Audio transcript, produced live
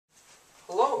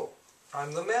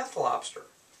I'm the math lobster.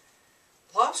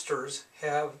 Lobsters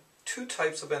have two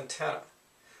types of antennae.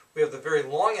 We have the very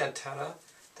long antenna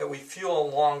that we feel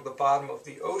along the bottom of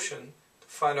the ocean to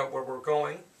find out where we're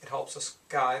going. It helps us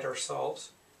guide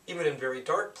ourselves, even in very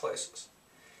dark places.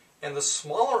 And the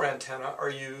smaller antennae are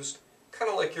used, kind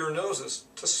of like your noses,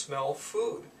 to smell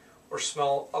food or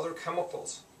smell other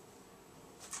chemicals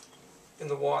in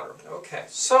the water. Okay,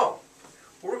 so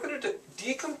we're going to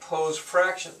decompose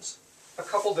fractions a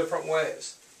couple different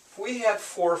ways. If we had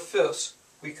 4/5,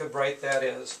 we could write that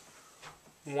as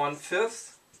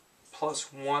 1/5 plus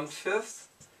 1/5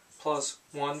 plus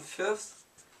 1/5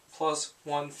 plus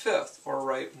 1/5, or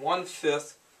write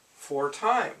 1/5 4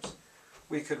 times.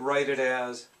 We could write it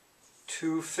as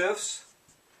 2/5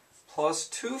 plus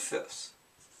 2/5.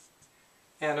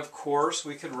 And of course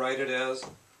we could write it as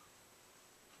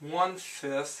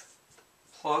 1/5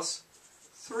 plus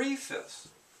 3/5.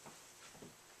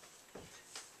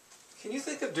 Can you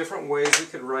think of different ways we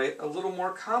could write a little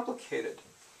more complicated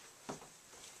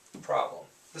problem?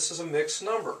 This is a mixed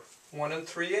number, 1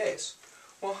 3/8.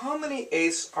 Well, how many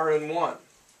eighths are in 1?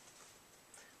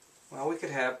 Well, we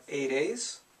could have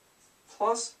 8/8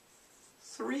 plus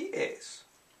 3/8.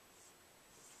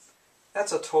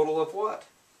 That's a total of what?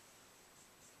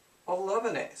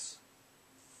 11/8.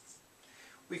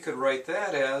 We could write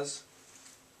that as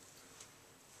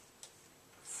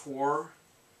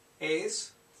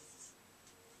 4/8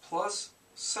 plus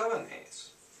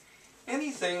 7/8.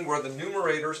 Anything where the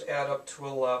numerators add up to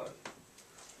 11.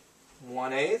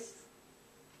 1/8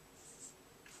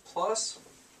 plus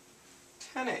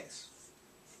 10/8.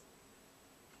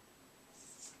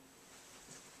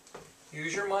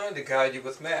 Use your mind to guide you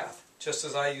with math, just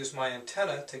as I use my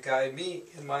antenna to guide me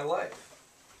in my life.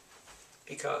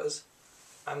 Because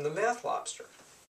I'm the math lobster.